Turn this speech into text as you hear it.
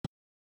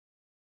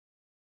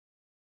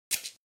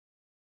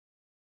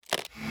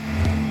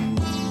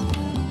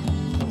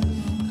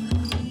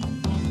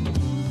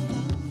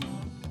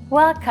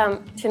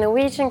Welcome to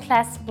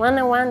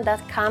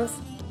NorwegianClass101.com's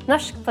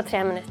Norsk på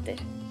 3 minutter.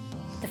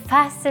 The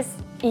fastest,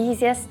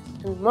 easiest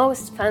and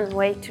most fun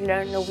way to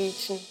learn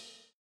Norwegian.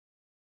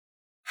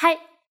 Hei,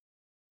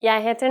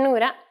 jeg heter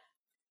Nora.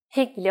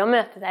 Hyggelig å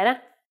møte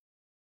dere.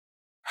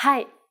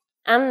 Hi,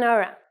 I'm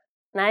Nora.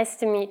 Nice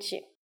to meet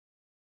you.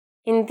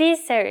 In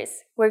this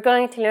series, we're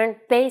going to learn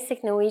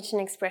basic Norwegian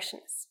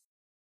expressions.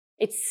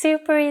 It's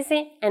super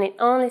easy and it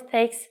only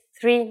takes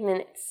 3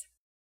 minutes.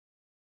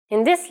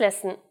 In this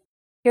lesson,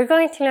 you're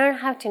going to learn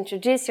how to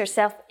introduce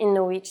yourself in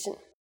Norwegian.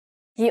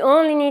 You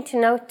only need to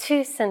know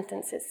 2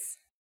 sentences.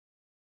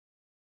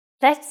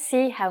 Let's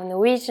see how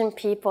Norwegian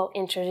people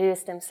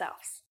introduce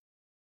themselves.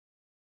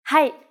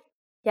 Hei,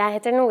 jeg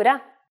heter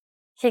Nora.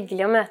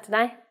 Hyggelig å møte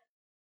deg.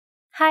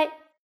 Hi,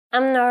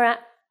 I'm Nora.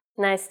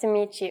 Nice to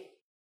meet you.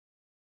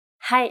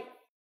 Hei,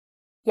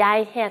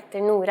 jeg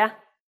heter Nora.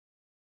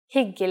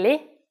 Hyggelig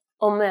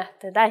å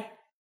møte deg.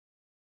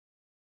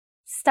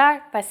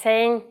 Start by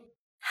saying,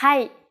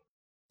 Hei,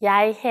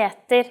 jeg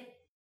heter.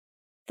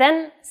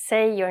 Then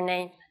say your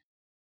name.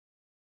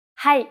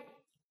 Hei,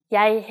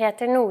 jeg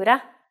heter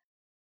Nora.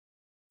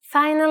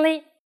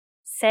 Finally,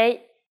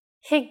 say,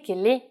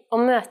 hyggelig å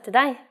møte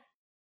deg.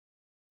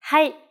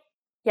 Hei,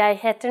 jeg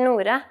heter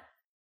Nora.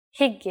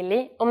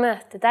 Hyggelig å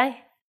møte deg.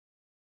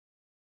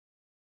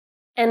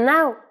 And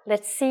now,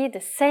 let's see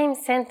the same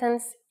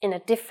sentence in a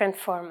different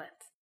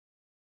format.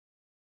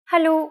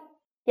 Hallo,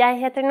 jeg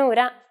heter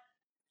Nora.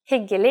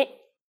 Hyggelig.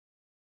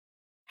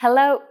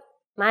 Hello,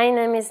 my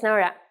name is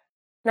Nora.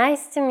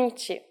 Nice to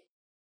meet you.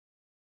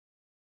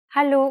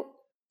 Hallo,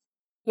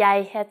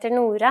 jeg heter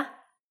Nora.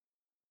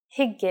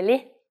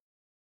 Hyggelig.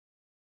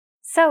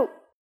 So,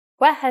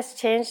 what has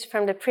changed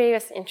from the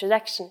previous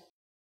introduction?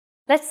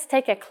 Let's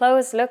take a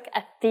close look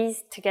at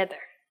these together.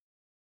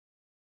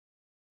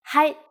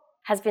 Hei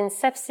has been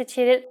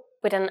substituted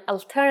with an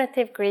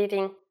alternative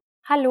greeting,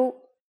 hallo,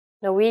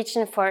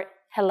 Norwegian for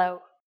hello.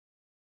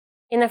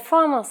 In a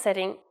formal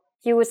setting,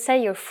 you would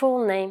say your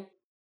full name,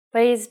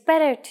 but it is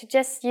better to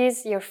just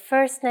use your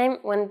first name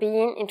when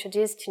being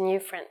introduced to new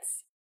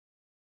friends.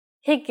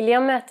 Hyggelig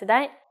å møte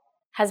deg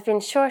has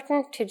been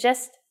shortened to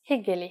just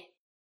hyggelig.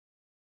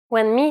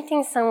 When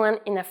meeting someone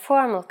in a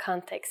formal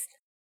context,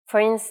 for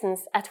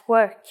instance at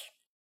work,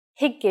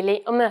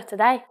 hyggelig å møte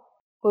deg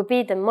would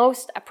be the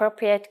most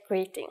appropriate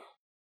greeting.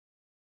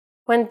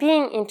 When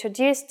being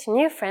introduced to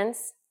new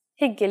friends,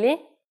 hyggelig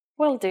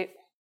will do.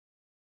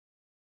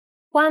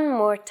 One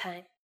more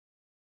time.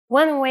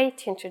 One way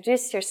to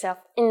introduce yourself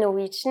in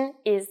Norwegian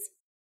is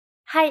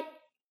Hei,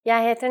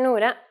 jeg heter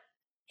Nora.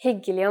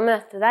 Hyggelig å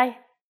møte deg.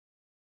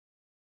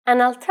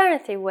 An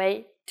alternative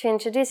way to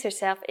introduce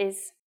yourself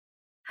is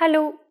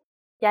Hallo,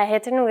 jeg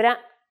heter Nora.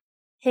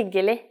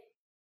 Hyggelig.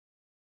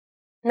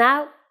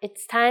 Now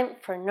it's time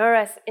for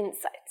Nora's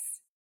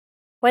insights.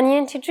 When you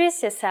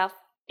introduce yourself,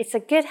 it's a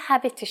good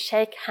habit to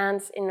shake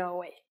hands in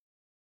Norway.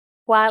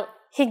 While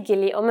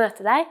hyggelig å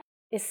møte deg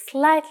is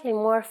slightly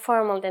more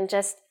formal than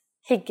just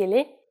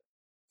hyggelig,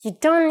 you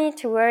don't need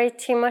to worry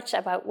too much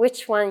about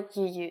which one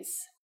you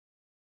use.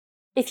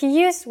 If you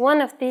use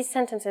one of these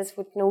sentences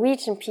with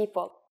Norwegian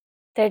people,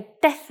 they're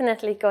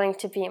definitely going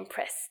to be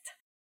impressed.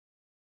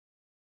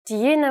 Do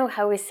you know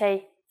how we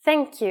say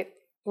thank you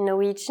in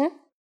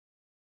Norwegian?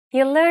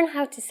 You'll learn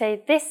how to say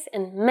this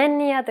and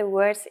many other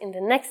words in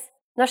the next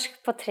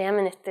Norsk på 3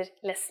 minutter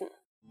lesson.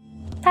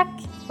 Takk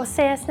og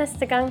ses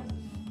neste gang.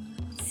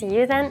 See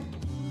you then.